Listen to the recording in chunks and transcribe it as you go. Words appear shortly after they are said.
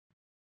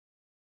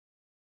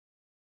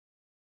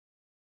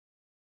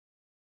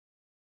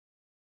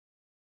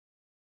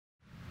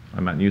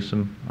I'm Matt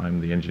Newsome.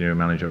 I'm the engineering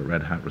manager at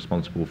Red Hat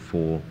responsible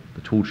for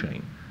the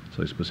toolchain,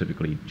 so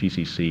specifically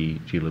GCC,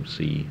 glibc,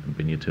 and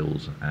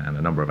binutils, and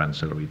a number of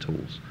ancillary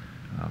tools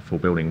for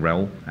building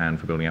RHEL and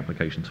for building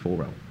applications for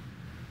RHEL.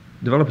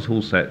 Developer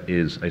Toolset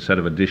is a set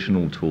of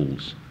additional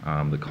tools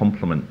that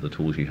complement the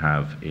tools you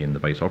have in the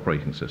base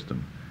operating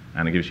system,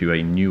 and it gives you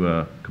a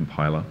newer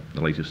compiler,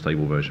 the latest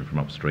stable version from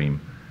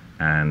upstream,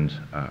 and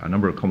a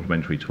number of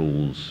complementary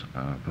tools,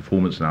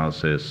 performance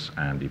analysis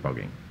and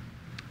debugging.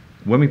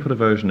 When we put a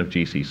version of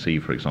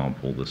GCC, for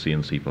example, the C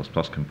and C++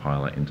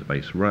 compiler into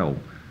base RHEL,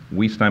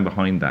 we stand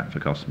behind that for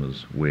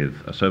customers with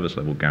a service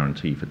level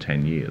guarantee for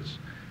 10 years.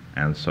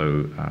 And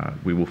so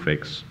we will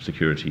fix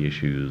security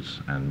issues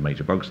and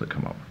major bugs that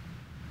come up.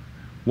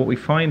 What we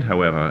find,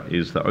 however,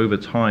 is that over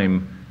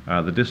time,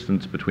 the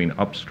distance between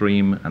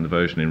upstream and the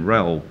version in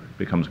RHEL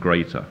becomes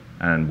greater.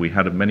 And we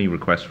had many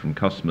requests from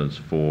customers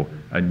for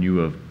a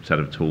newer set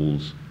of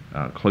tools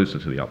closer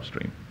to the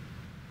upstream.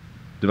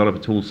 Developer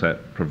Toolset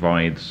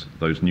provides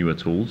those newer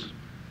tools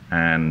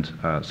and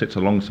sits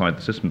alongside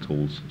the system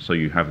tools, so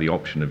you have the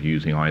option of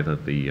using either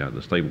the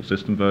stable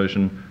system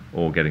version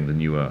or getting the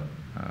newer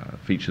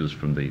features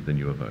from the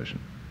newer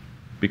version.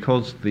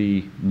 Because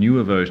the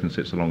newer version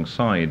sits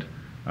alongside,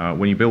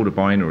 when you build a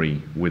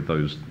binary with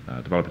those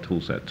Developer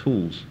Toolset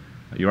tools,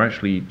 you're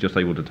actually just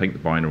able to take the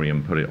binary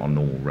and put it on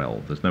normal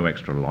RHEL. There's no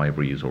extra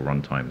libraries or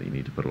runtime that you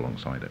need to put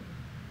alongside it.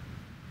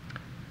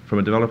 From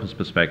a developer's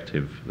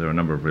perspective, there are a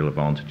number of real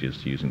advantages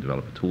to using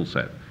Developer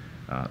Toolset.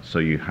 So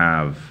you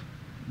have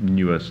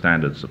newer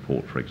standard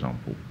support, for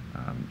example,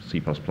 C++,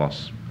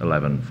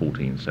 11,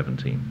 14,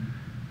 17.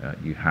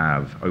 You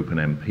have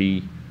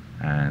OpenMP,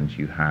 and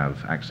you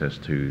have access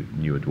to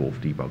newer dwarf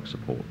debug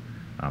support.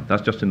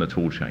 That's just in the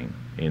tool chain.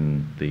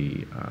 In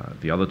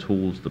the other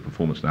tools, the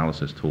performance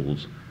analysis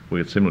tools,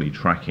 we're similarly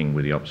tracking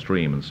with the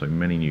upstream, and so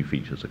many new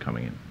features are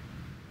coming in.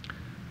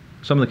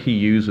 Some of the key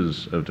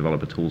users of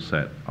Developer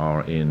Toolset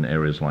are in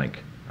areas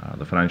like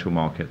the financial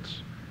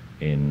markets,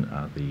 in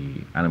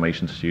the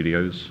animation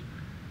studios,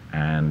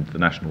 and the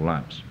national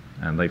labs.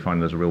 And they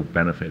find there's a real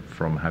benefit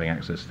from having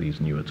access to these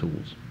newer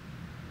tools.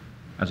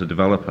 As a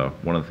developer,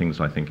 one of the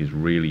things I think is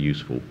really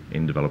useful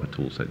in Developer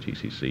Toolset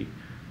GCC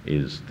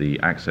is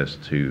the access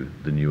to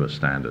the newer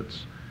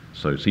standards.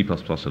 So C++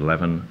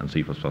 11 and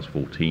C++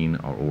 14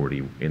 are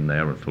already in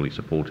there and fully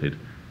supported,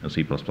 and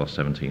C++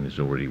 17 is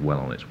already well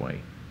on its way.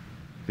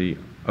 The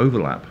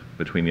overlap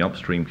between the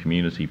upstream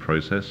community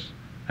process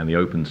and the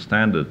open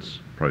standards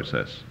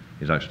process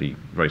is actually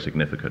very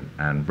significant,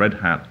 and Red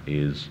Hat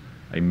is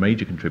a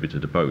major contributor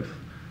to both.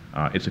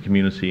 It's a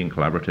community and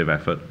collaborative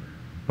effort,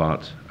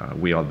 but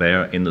we are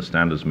there in the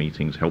standards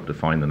meetings, help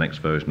define the next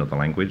version of the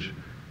language,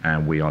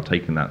 and we are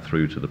taking that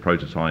through to the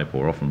prototype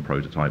or often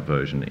prototype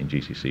version in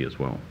GCC as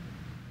well.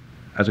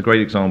 As a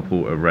great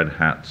example of Red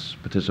Hat's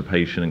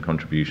participation and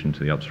contribution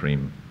to the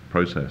upstream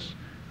process,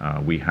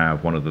 we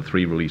have one of the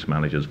 3 release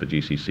managers for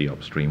GCC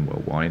upstream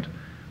worldwide.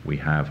 We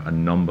have a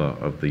number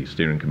of the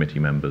steering committee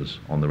members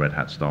on the Red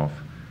Hat staff,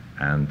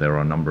 and there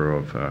are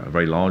a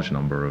very large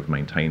number of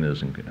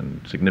maintainers and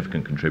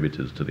significant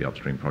contributors to the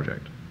upstream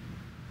project.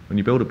 When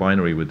you build a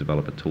binary with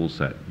Developer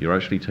Toolset, you're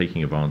actually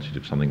taking advantage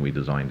of something we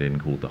designed in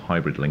called the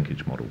hybrid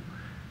linkage model.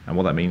 And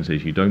what that means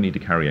is you don't need to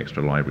carry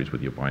extra libraries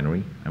with your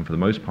binary, and for the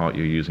most part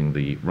you're using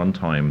the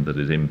runtime that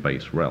is in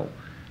base RHEL.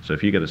 So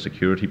if you get a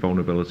security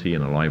vulnerability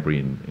in a library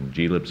in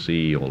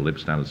glibc or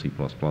libstandard C++,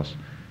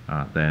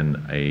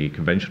 then a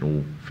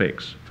conventional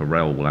fix for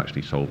RHEL will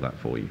actually solve that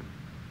for you.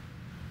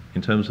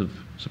 In terms of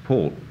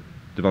support,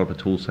 Developer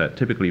Toolset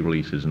typically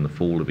releases in the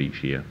fall of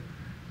each year.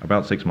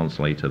 About 6 months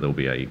later, there'll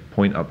be a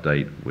point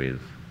update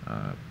with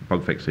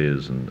bug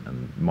fixes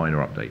and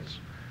minor updates.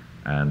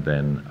 And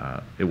then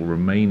it will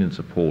remain in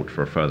support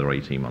for a further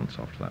 18 months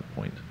after that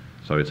point.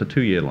 So it's a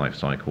 2-year life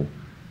cycle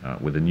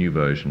with a new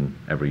version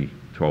every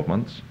 12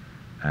 months.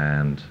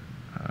 And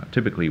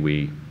typically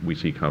we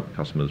see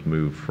customers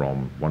move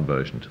from one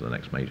version to the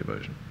next major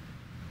version.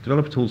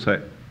 Developer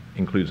Toolset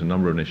includes a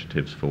number of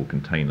initiatives for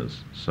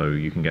containers. So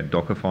you can get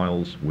Docker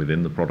files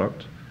within the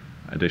product.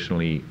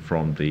 Additionally,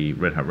 from the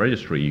Red Hat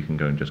registry, you can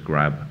go and just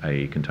grab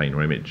a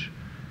container image.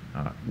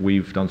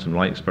 We've done some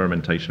light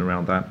experimentation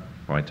around that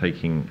by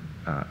taking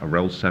a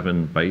RHEL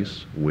 7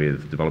 base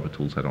with Developer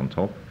Toolset on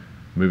top,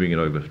 moving it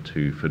over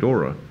to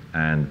Fedora,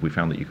 and we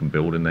found that you can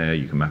build in there,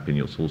 you can map in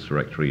your source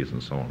directories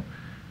and so on.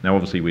 Now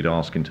obviously we'd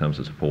ask in terms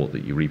of support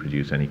that you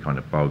reproduce any kind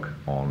of bug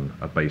on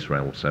a base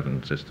RHEL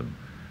 7 system,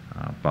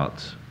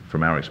 but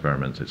from our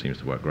experiments it seems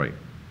to work great.